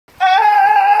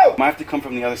Might have to come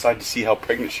from the other side to see how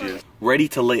pregnant she is. Ready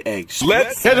to lay eggs.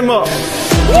 Let's catch 'em all.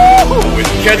 Woo! With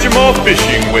Catch 'em all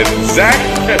fishing with Zach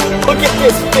Ketchum. Look at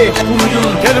this fish.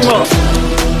 Catch 'em all.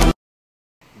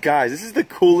 Guys, this is the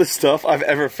coolest stuff I've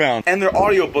ever found. And they're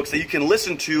audiobooks that you can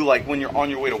listen to like when you're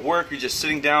on your way to work, you're just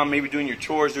sitting down, maybe doing your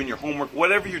chores, doing your homework,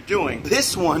 whatever you're doing.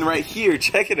 This one right here,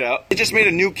 check it out. It just made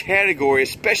a new category,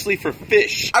 especially for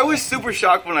fish. I was super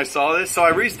shocked when I saw this, so I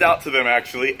reached out to them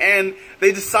actually, and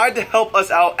they decided to help us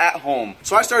out at home.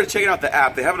 So I started checking out the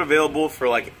app. They have it available for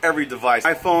like every device.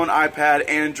 iPhone, iPad,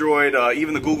 Android,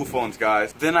 even the Google phones,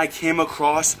 guys. Then I came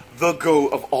across the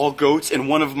GOAT of all goats and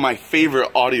one of my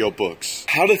favorite audiobooks.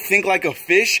 How to Think Like a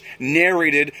Fish,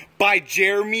 narrated by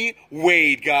Jeremy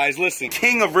Wade, guys. Listen,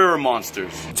 king of river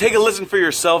monsters. Take a listen for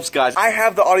yourselves, guys. I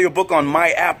have the audiobook on my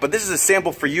app, but this is a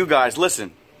sample for you guys.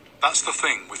 Listen. That's the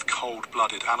thing with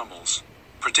cold-blooded animals.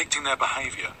 Predicting their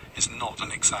behavior is not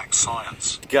an exact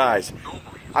science. Guys,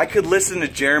 I could listen to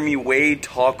Jeremy Wade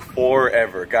talk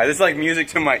forever. Guys, it's like music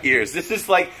to my ears. This is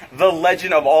like the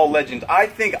legend of all legends. I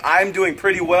think I'm doing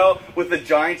pretty well with the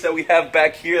giants that we have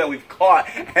back here that we've caught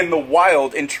and the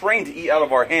wild and trained to eat out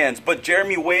of our hands. But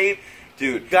Jeremy Wade,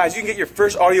 dude, guys, you can get your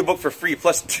first audiobook for free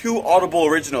plus 2 Audible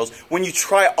originals when you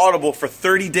try Audible for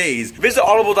 30 days. Visit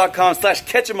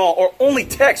audible.com/catchemall or only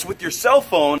text with your cell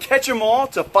phone catch 'em all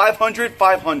to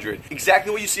 500-500.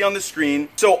 Exactly what you see on the screen.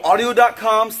 So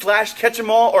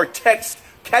audio.com/catchemall or text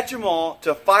catch 'em all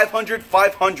to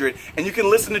 500-500 and you can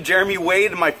listen to Jeremy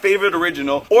Wade, my favorite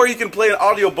original, or you can play an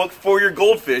audiobook for your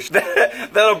goldfish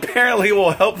that apparently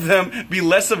will help them be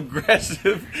less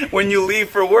aggressive when you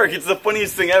leave for work. It's the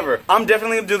funniest thing ever. I'm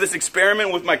definitely gonna do this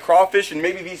experiment with my crawfish and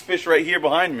maybe these fish right here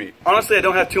behind me. Honestly, I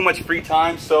don't have too much free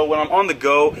time, so when I'm on the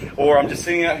go or I'm just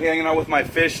sitting out hanging out with my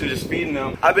fish and just feeding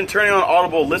them, I've been turning on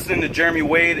Audible, listening to Jeremy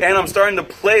Wade, and I'm starting to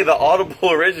play the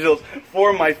Audible originals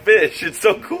for my fish. It's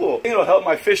so cool. I think it'll help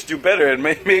my fish do better and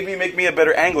maybe make me a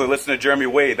better angler. Listen to Jeremy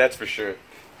Wade, that's for sure.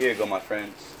 Here you go, my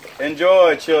friends.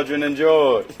 Enjoy, children,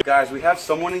 enjoy. Guys, we have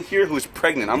someone in here who's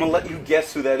pregnant. I'm gonna let you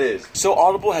guess who that is. So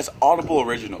Audible has Audible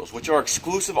Originals, which are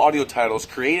exclusive audio titles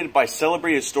created by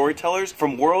celebrated storytellers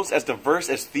from worlds as diverse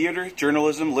as theater,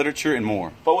 journalism, literature, and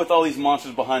more. But with all these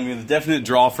monsters behind me, the definite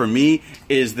draw for me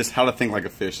is this How to Think Like a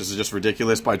Fish. This is just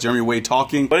ridiculous by Jeremy Wade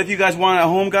talking. But if you guys want it at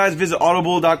home, guys, visit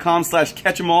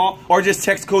audible.com/catchemall or just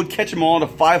text code catchemall to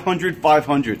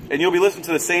 500-500 and you'll be listening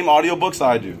to the same audiobooks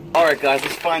I do. All right, guys,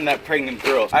 let's find that pregnant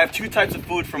girl. I have 2 types of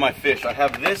food for my fish. I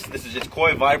have this is just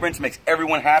Koi Vibrance, makes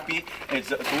everyone happy. And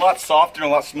it's a lot softer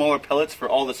and a lot smaller pellets for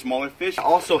all the smaller fish. I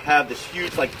also have this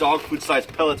huge like dog food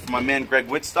sized pellets for my man Greg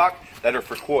Whitstock that are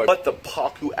for koi. But the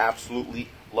Paku absolutely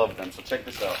love them, so check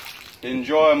this out.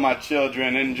 Enjoy, my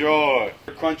children, enjoy.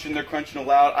 They're crunching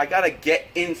loud. I gotta get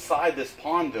inside this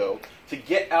pond though to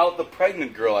get out the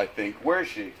pregnant girl, I think. Where is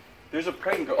she? There's a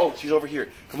pregnant girl. Oh, she's over here.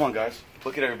 Come on, guys.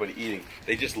 Look at everybody eating.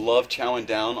 They just love chowing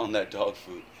down on that dog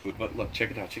food. But look,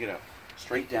 check it out, check it out.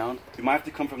 Straight down. We might have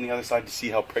to come from the other side to see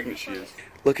how pregnant she is.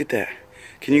 Look at that.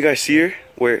 Can you guys see her?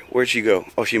 Where'd she go?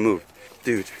 Oh, she moved.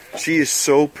 Dude, she is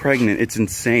so pregnant. It's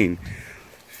insane.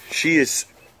 She is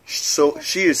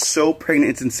so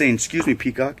pregnant. It's insane. Excuse me,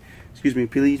 peacock. Excuse me,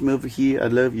 please move over here. I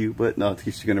love you. But no,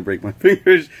 she's gonna break my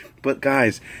fingers. But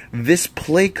guys, this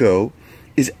Pleco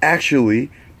is actually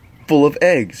full of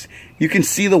eggs. You can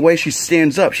see the way she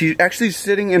stands up. She's actually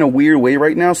sitting in a weird way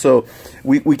right now, so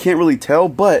we can't really tell.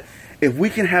 But if we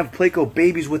can have Pleco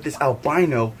babies with this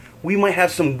albino, we might have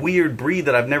some weird breed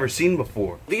that I've never seen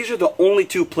before. These are the only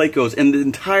 2 Plecos in the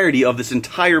entirety of this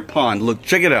entire pond. Look,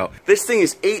 check it out. This thing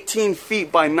is 18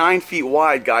 feet by 9 feet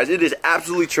wide, guys. It is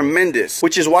absolutely tremendous,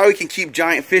 which is why we can keep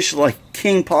giant fish like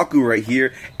King Paku right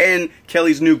here and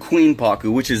Kelly's new Queen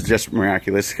Paku, which is just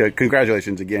miraculous.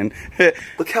 Congratulations again.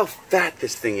 Look how fat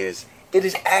this thing is. It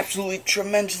is absolutely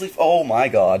tremendously, oh my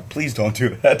god, please don't do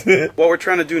that. What we're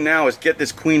trying to do now is get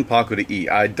this Queen Paku to eat.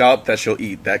 I doubt that she'll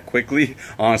eat that quickly.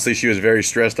 Honestly, she was very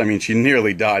stressed. I mean, she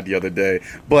nearly died the other day.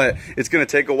 But it's gonna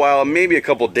take a while, maybe a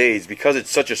couple days, because it's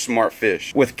such a smart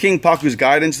fish. With King Paku's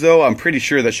guidance though, I'm pretty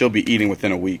sure that she'll be eating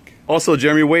within a week. Also,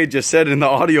 Jeremy Wade just said in the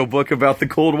audiobook about the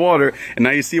cold water, and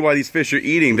now you see why these fish are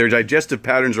eating. Their digestive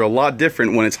patterns are a lot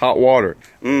different when it's hot water.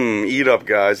 Eat up,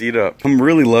 guys, eat up. I'm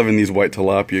really loving these white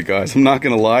tilapia, guys. I'm not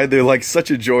gonna lie, they're like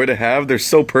such a joy to have. They're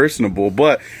so personable,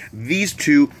 but these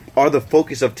 2 are the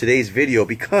focus of today's video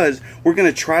because we're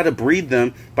gonna try to breed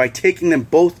them by taking them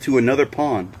both to another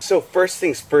pond. So first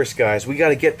things first, guys, we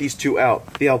gotta get these 2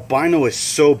 out. The albino is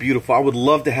so beautiful. I would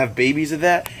love to have babies of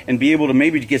that and be able to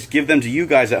maybe just give them to you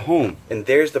guys at home. And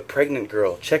there's the pregnant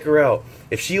girl. Check her out.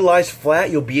 If she lies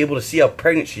flat, you'll be able to see how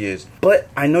pregnant she is. But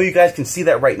I know you guys can see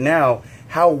that right now.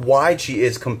 how wide she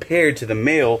is compared to the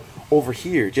male over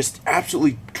here. Just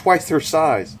absolutely twice her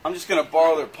size. I'm just gonna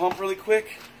borrow their pump really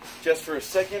quick, just for a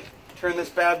second. Turn this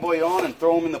bad boy on and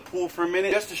throw them in the pool for a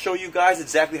minute, just to show you guys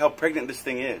exactly how pregnant this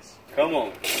thing is. Come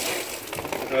on.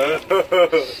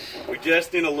 We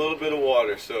just need a little bit of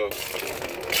water, so.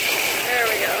 There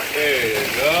we go. There you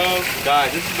go.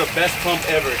 Guys, this is the best pump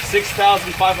ever.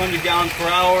 6,500 gallons per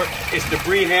hour. It's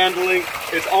debris handling.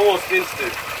 It's almost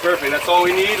instant. Perfect. That's all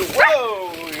we need.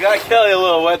 Whoa! We got Kelly a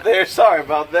little wet there. Sorry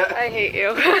about that. I hate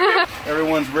you.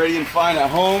 Everyone's ready and fine at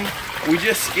home. We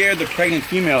just scared the pregnant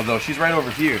female, though. She's right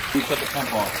over here. We put the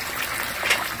pump on.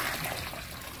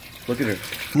 Look at her.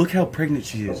 Look how pregnant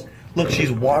she is. Look,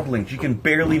 she's waddling. She can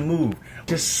barely move.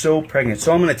 Just so pregnant.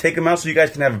 So I'm going to take them out so you guys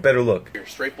can have a better look. Here,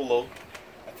 straight below.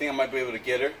 I think I might be able to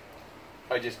get her.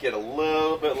 I just get a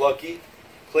little bit lucky.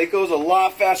 Clayco's a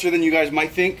lot faster than you guys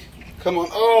might think. Come on.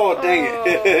 Oh, dang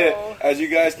it. As you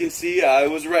guys can see, I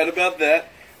was right about that.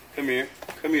 Come here.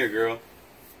 Come here, girl.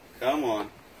 Come on.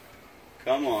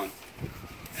 Come on.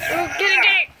 Oh, get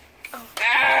it. Oh.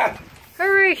 Ah!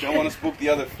 Hurry. Don't want to spook the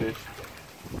other fish.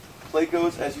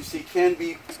 Claycos, as you see, can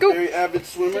be very avid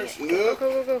swimmers. Nope.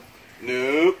 Go.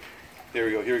 Nope. Here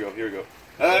we go, here we go, here we go.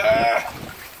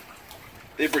 Ah!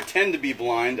 They pretend to be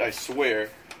blind, I swear.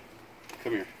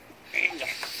 Come here.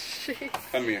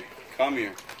 Come here. Come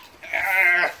here.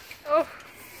 Ah!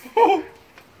 Oh.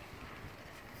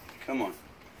 Come on.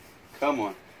 Come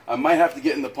on. I might have to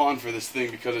get in the pond for this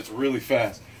thing because it's really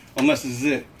fast. Unless this is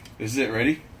it. This is it.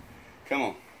 Ready? Come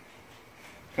on.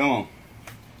 Come on.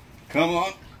 Come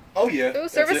on. Oh yeah. Oh,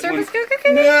 service. Go.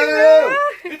 No!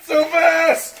 It's so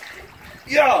fast!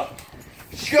 Yeah!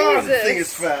 God, this thing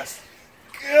is fast.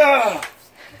 Yeah!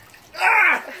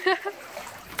 Ah!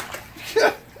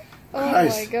 Oh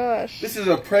Guys, my gosh. this is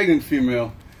a pregnant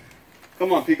female.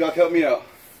 Come on, Peacock, help me out.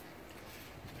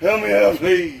 Help me out,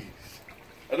 please.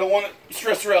 I don't want to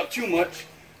stress her out too much.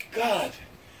 God,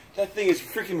 that thing is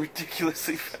freaking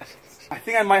ridiculously fast. I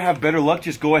think I might have better luck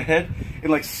just go ahead and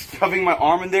like shoving my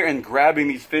arm in there and grabbing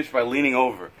these fish by leaning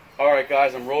over. Alright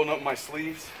guys, I'm rolling up my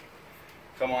sleeves.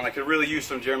 Come on, I could really use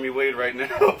some Jeremy Wade right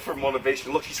now for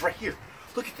motivation. Look, she's right here.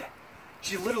 Look at that.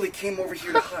 She literally came over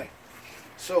here to hide.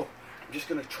 So, I'm just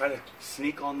going to try to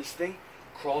sneak on this thing,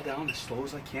 crawl down as slow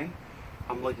as I can.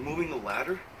 I'm like moving the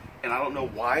ladder, and I don't know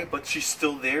why, but she's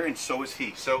still there and so is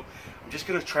he. So, I'm just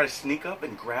going to try to sneak up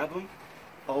and grab him.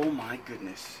 Oh my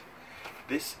goodness.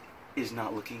 This is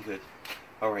not looking good.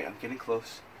 Alright, I'm getting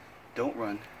close. Don't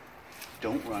run.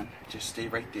 Don't run. Just stay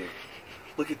right there.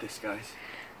 Look at this, guys.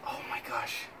 Oh my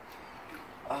gosh.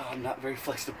 Oh, I'm not very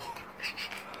flexible.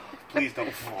 Please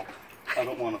don't fall. I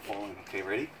don't want to fall in. Okay,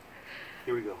 ready?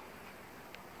 Here we go.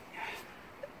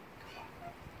 Come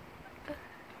on.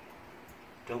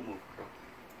 Don't move, girl.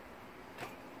 Don't.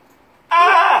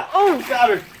 Ah! Oh! Got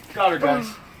her. Got her, guys.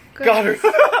 Oh, got her.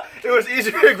 It was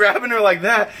easier grabbing her like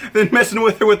that than messing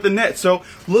with her with the net. So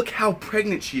look how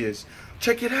pregnant she is.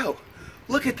 Check it out.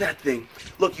 Look at that thing.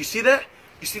 Look, you see that?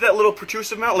 You see that little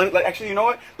protrusive mouth? Actually, you know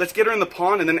what? Let's get her in the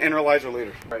pond and then analyze her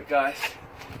later. All right, guys.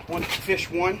 Fish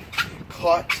one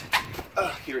caught.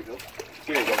 Here we go.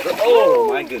 Here we go. Oh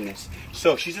my goodness.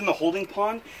 So she's in the holding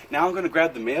pond. Now I'm gonna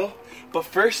grab the male. But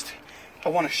first, I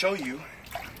want to show you.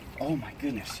 Oh my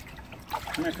goodness.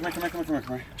 Come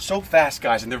here. So fast,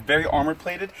 guys, and they're very armor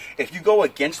plated. If you go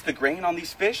against the grain on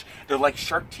these fish, they're like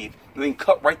shark teeth. And they can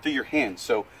cut right through your hand.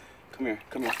 So, come here.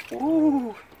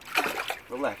 Ooh.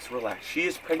 Relax. She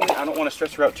is pregnant. I don't want to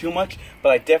stress her out too much,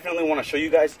 but I definitely want to show you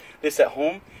guys this at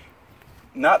home.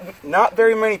 Not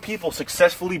very many people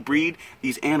successfully breed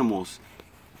these animals.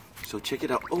 So check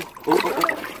it out. Oh.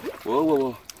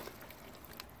 Whoa.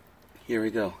 Here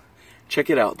we go. Check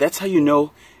it out. That's how you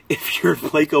know if your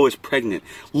Clayco is pregnant.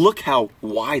 Look how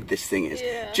wide this thing is.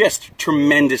 Yeah. Just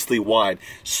tremendously wide.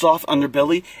 Soft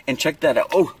underbelly. And check that out.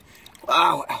 Oh,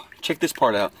 ow. Check this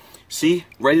part out. See?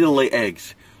 Ready to lay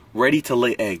eggs.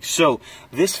 So,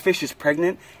 this fish is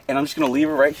pregnant, and I'm just going to leave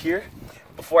her right here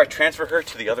before I transfer her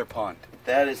to the other pond.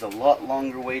 That is a lot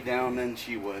longer way down than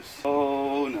she was.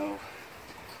 Oh, no.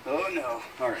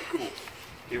 All right, cool.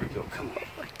 Here we go. Come on. Oh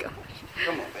my gosh.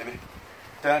 Come on, baby.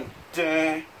 Dun.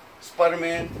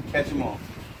 Spider-Man, catch them all.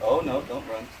 Oh, no, don't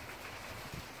run.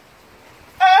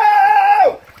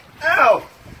 Ow! Oh.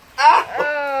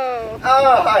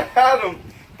 Oh, I had him,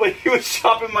 but he was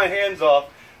chopping my hands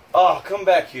off. Oh, come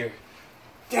back here.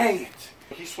 Dang it.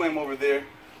 He swam over there.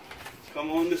 Come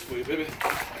on this way, baby.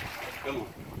 Come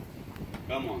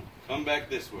on. Come back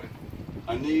this way.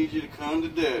 I need you to come to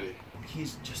Daddy.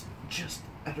 He's just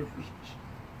out of reach.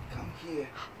 Come here.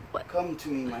 What? Come to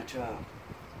me, my child.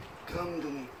 Come to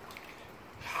me.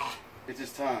 It's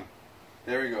his time.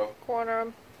 There we go. Corner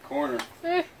him. Corner.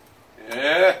 Eh.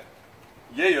 Yeah.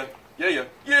 Yeah. Yeah.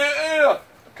 Yeah.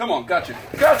 Come on, gotcha.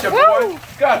 Gotcha, Woo! boy.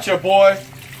 Gotcha, boy.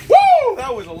 Woo!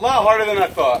 That was a lot harder than I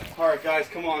thought. All right, guys,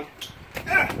 come on.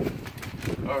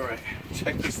 All right,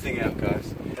 check this thing out,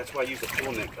 guys. That's why I use a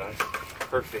pull net, guys.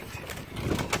 Perfect.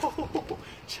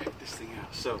 Check this thing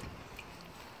out. So,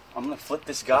 I'm gonna flip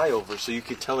this guy over so you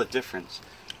can tell the difference.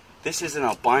 This is an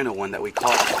albino one that we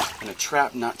caught in a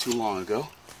trap not too long ago.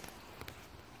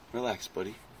 Relax,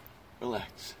 buddy.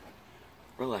 Relax.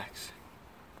 Relax.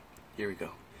 Here we go.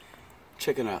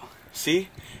 Check it out. See?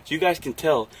 So you guys can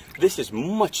tell this is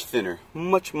much thinner.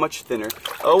 Much thinner.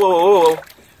 Oh, whoa, whoa, whoa.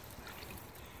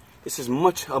 This is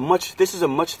a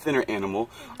much thinner animal.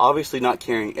 Obviously not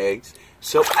carrying eggs.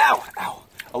 So, ow.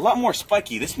 A lot more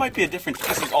spiky. This might be a different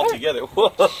species altogether.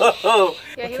 Whoa!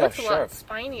 Yeah, he looks a lot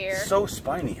spinier. So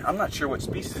spiny. I'm not sure what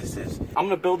species this is. I'm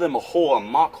gonna build them a hole, a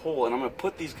mock hole, and I'm gonna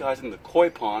put these guys in the koi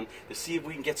pond to see if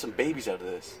we can get some babies out of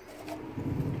this.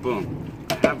 Boom.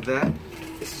 I have that.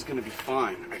 This is gonna be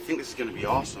fine. I think this is gonna be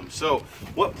awesome. So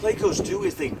what plecos do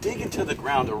is they dig into the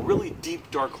ground a really deep,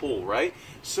 dark hole, right?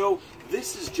 So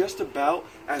this is just about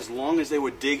as long as they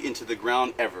would dig into the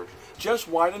ground ever. Just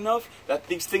wide enough that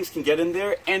these things can get in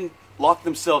there and lock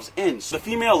themselves in. So the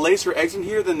female lays her eggs in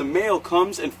here, then the male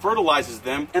comes and fertilizes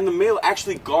them, and the male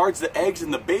actually guards the eggs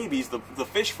and the babies, the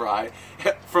fish fry,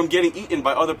 from getting eaten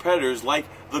by other predators like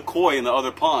the koi in the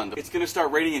other pond. It's gonna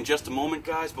start raining in just a moment,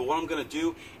 guys, but what I'm gonna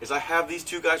do is I have these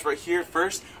two guys right here.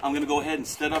 First, I'm gonna go ahead and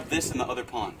set up this in the other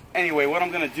pond. Anyway, what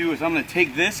I'm gonna do is I'm gonna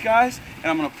take this, guys, and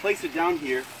I'm gonna place it down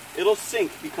here. It'll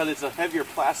sink because it's a heavier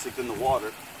plastic than the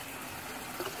water.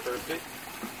 Perfect.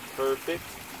 Perfect.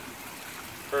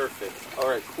 Perfect. All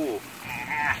right, cool.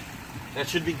 That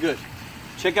should be good.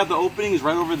 Check out the openings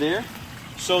right over there.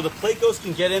 So the plecos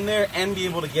can get in there and be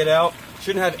able to get out.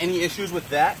 Shouldn't have any issues with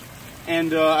that.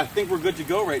 And I think we're good to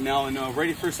go right now and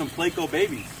ready for some pleco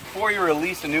babies. Before you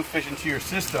release a new fish into your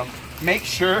system, make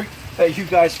sure that you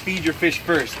guys feed your fish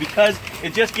first, because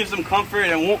it just gives them comfort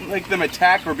and it won't make them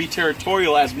attack or be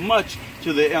territorial as much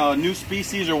to the new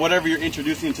species or whatever you're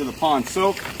introducing into the pond.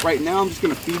 So right now I'm just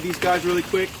gonna feed these guys really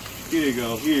quick. Here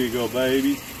you go,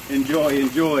 baby. Enjoy,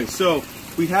 enjoy. So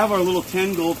we have our little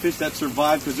 10 goldfish that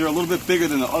survived because they're a little bit bigger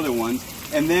than the other ones.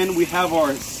 And then we have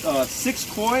our 6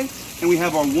 koi, and we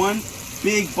have our 1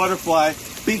 big butterfly,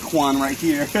 big one right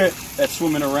here that's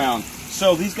swimming around.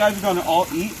 So these guys are gonna all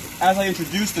eat as I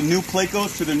introduce the new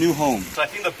plecos to their new home. So I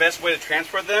think the best way to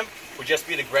transport them would just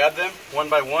be to grab them one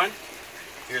by one.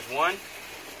 Here's one,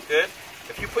 good.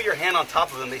 If you put your hand on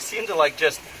top of them, they seem to like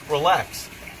just relax.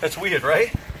 That's weird,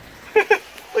 right?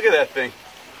 Look at that thing,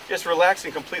 just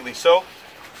relaxing completely. So I'm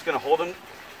just gonna hold them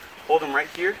right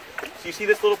here. So you see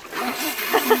this little,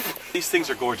 these things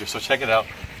are gorgeous, so check it out.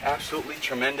 Absolutely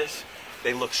tremendous.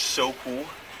 They look so cool.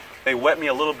 They wet me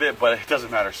a little bit, but it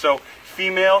doesn't matter. So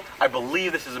female, I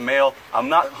believe this is a male. I'm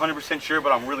not 100% sure,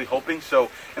 but I'm really hoping. So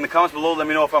in the comments below, let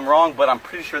me know if I'm wrong, but I'm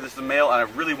pretty sure this is a male, and I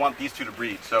really want these two to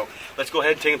breed. So let's go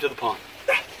ahead and take them to the pond.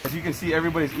 As you can see,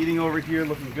 everybody's eating over here,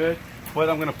 looking good. But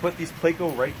I'm gonna put these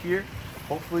pleco right here.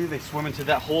 Hopefully they swim into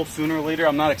that hole sooner or later.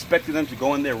 I'm not expecting them to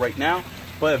go in there right now,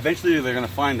 but eventually they're gonna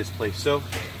find this place. So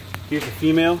here's the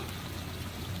female.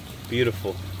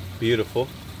 Beautiful, beautiful.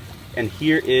 And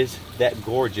here is that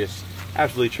gorgeous,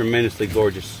 absolutely tremendously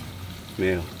gorgeous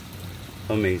male.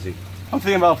 Amazing. I'm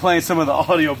thinking about playing some of the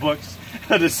audio books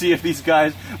to see if these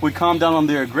guys would calm down on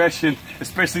their aggression,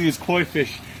 especially these koi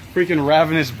fish. Freaking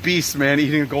ravenous beasts, man,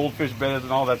 eating a goldfish better than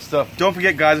all that stuff. Don't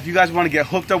forget, guys, if you guys want to get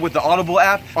hooked up with the Audible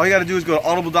app, all you got to do is go to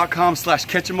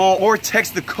audible.com/catchemall or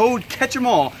text the code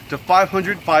catchemall to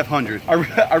 500-500.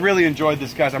 I really enjoyed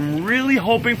this, guys. I'm really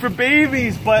hoping for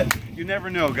babies, but you never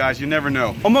know, guys. You never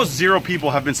know. Almost 0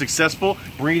 people have been successful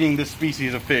breeding this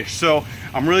species of fish. So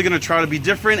I'm really going to try to be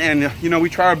different, and you know, we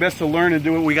try our best to learn and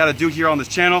do what we got to do here on this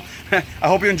channel. I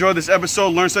hope you enjoyed this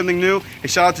episode, learned something new. A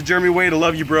shout out to Jeremy Wade. I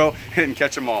love you, bro, and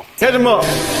catch them all. Catch them all.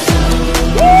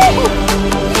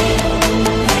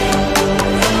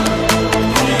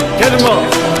 Catch them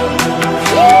all.